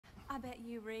bet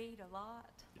you read a lot.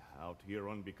 Out here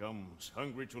one becomes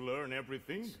hungry to learn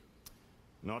everything,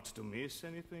 not to miss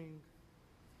anything,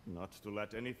 not to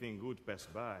let anything good pass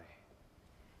by.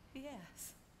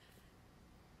 Yes.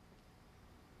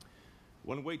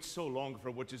 One waits so long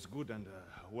for what is good, and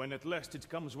when at last it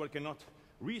comes, one cannot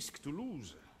risk to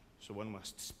lose. So one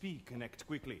must speak and act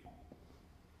quickly.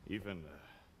 Even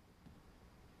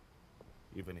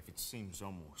if it seems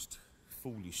almost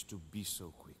foolish to be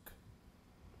so quick.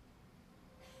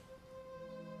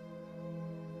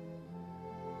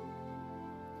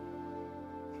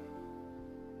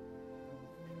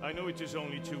 I know it is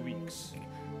only 2 weeks.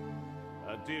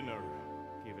 A dinner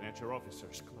given at your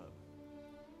officers' club.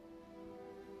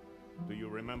 Do you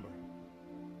remember?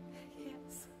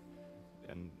 Yes.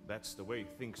 And that's the way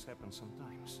things happen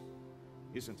sometimes.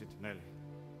 Isn't it, Nelly?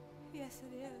 Yes,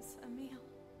 it is, Emil.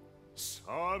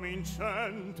 Some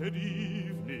enchanted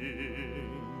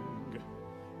evening,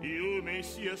 you may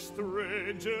see a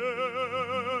stranger.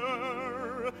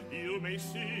 You may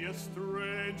see a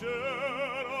stranger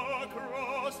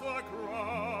across a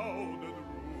crowded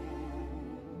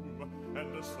room,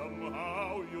 and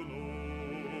somehow you know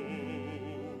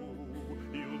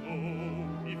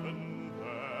even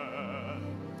then,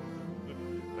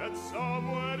 that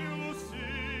somewhere you'll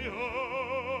see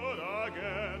her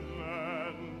again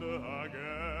and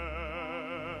again.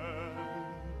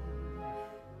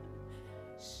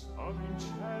 Some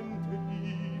enchanted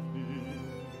evening,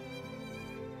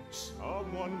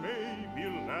 someone may be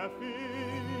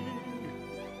laughing.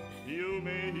 You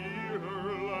may hear her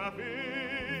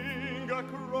laughing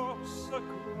across a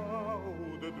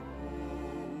crowded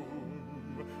room,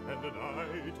 and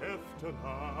night after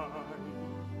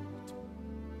night,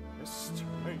 as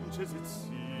strange as it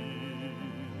seems,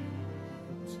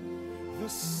 the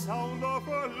sound of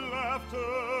her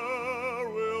laughter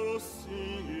will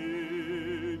sing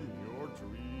in your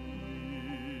dreams.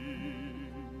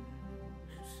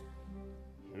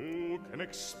 Who can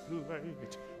explain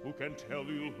it? Who can tell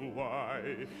you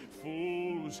why?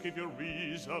 Fools give you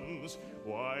reasons,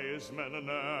 wise men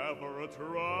never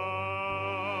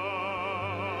try.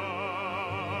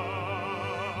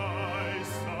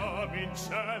 Some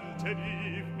enchanted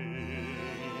evening,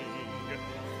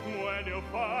 when you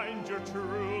find your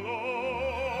true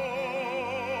love,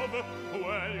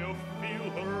 when you feel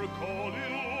her call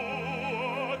you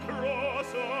across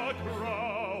a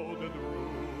crowded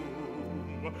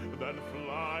room, then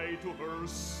fly to her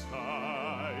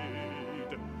side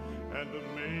and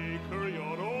make her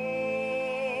your own.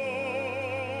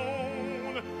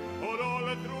 For all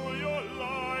through your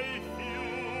life you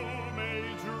may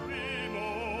dream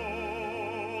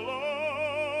all alone.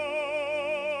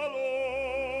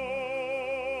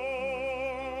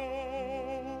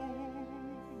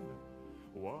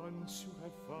 Once you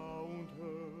have found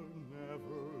her,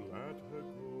 never let her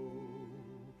go.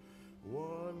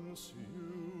 Once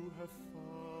you have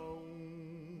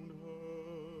found her,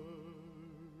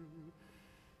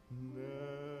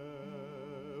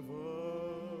 never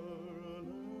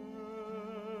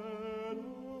let her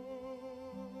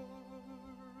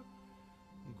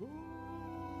go.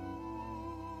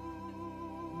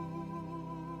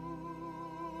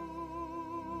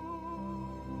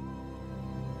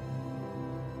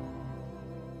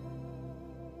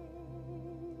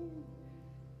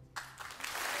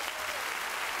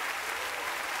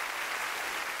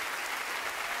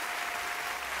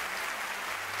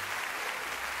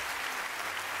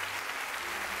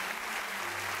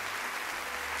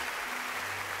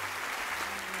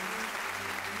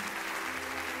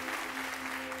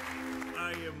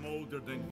 I am older than